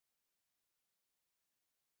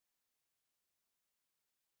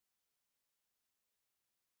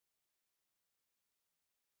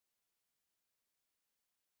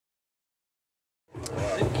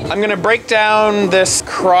I'm gonna break down this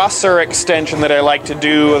crosser extension that I like to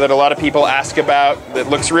do, that a lot of people ask about, that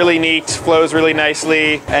looks really neat, flows really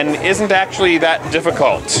nicely, and isn't actually that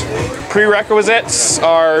difficult. Prerequisites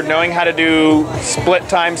are knowing how to do split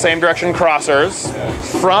time, same direction crossers.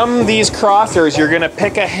 From these crossers, you're gonna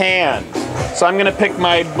pick a hand. So I'm gonna pick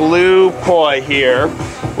my blue poi here,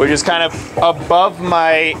 which is kind of above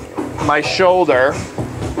my shoulder.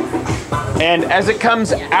 And as it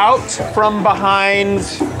comes out from behind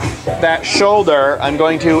that shoulder, I'm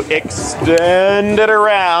going to extend it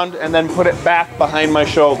around and then put it back behind my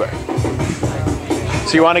shoulder.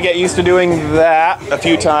 So you want to get used to doing that a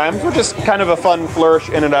few times, which is kind of a fun flourish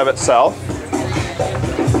in and of itself.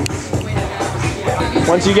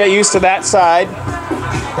 Once you get used to that side,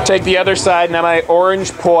 take the other side. Now my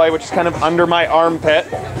orange poi, which is kind of under my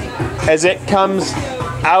armpit, as it comes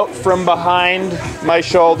out from behind my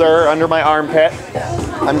shoulder, under my armpit,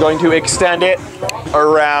 I'm going to extend it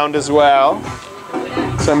around as well.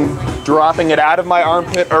 So I'm dropping it out of my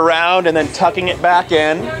armpit around and then tucking it back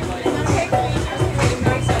in.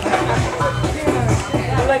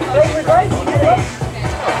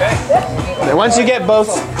 And once you get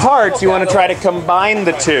both parts, you want to try to combine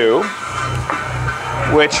the two,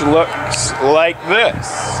 which looks like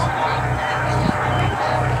this.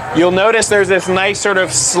 You'll notice there's this nice sort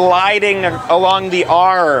of sliding along the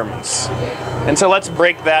arms. And so let's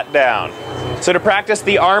break that down. So to practice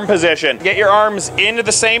the arm position, get your arms into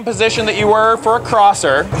the same position that you were for a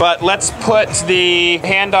crosser, but let's put the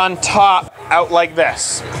hand on top out like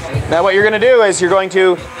this. Now what you're gonna do is you're going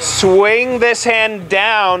to swing this hand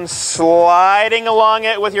down, sliding along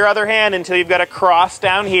it with your other hand until you've got a cross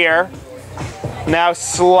down here. Now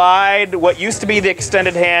slide what used to be the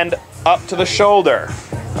extended hand up to the shoulder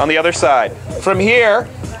on the other side. From here,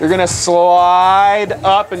 you're gonna slide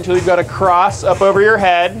up until you've got a cross up over your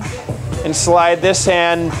head and slide this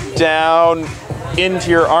hand down into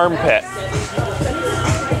your armpit.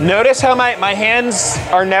 Notice how my hands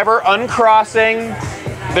are never uncrossing,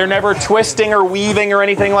 they're never twisting or weaving or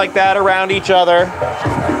anything like that around each other.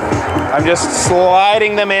 I'm just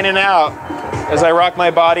sliding them in and out as I rock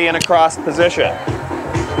my body in a crossed position.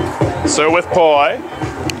 So with poi,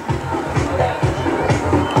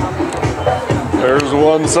 there's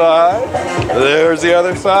one side, there's the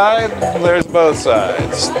other side, there's both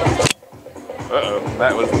sides. Uh-oh,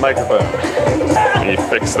 that was the microphone. Can you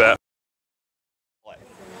fix that?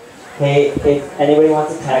 Hey, if anybody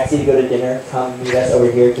wants a taxi to go to dinner, come meet us over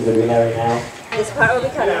here because we're doing that right now. This part will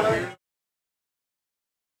be cut out.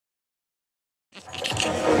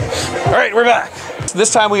 All right, we're back. So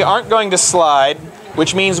this time we aren't going to slide,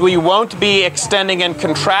 which means we won't be extending and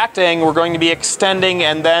contracting. We're going to be extending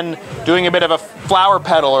and then doing a bit of a flower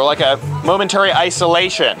petal or like a momentary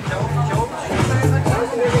isolation.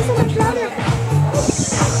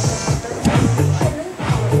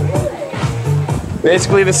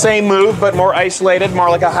 Basically the same move, but more isolated, more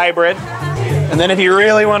like a hybrid. And then if you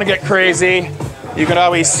really want to get crazy, you can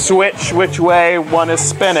always switch which way one is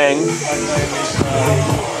spinning.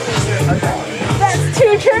 That's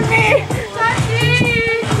too trippy!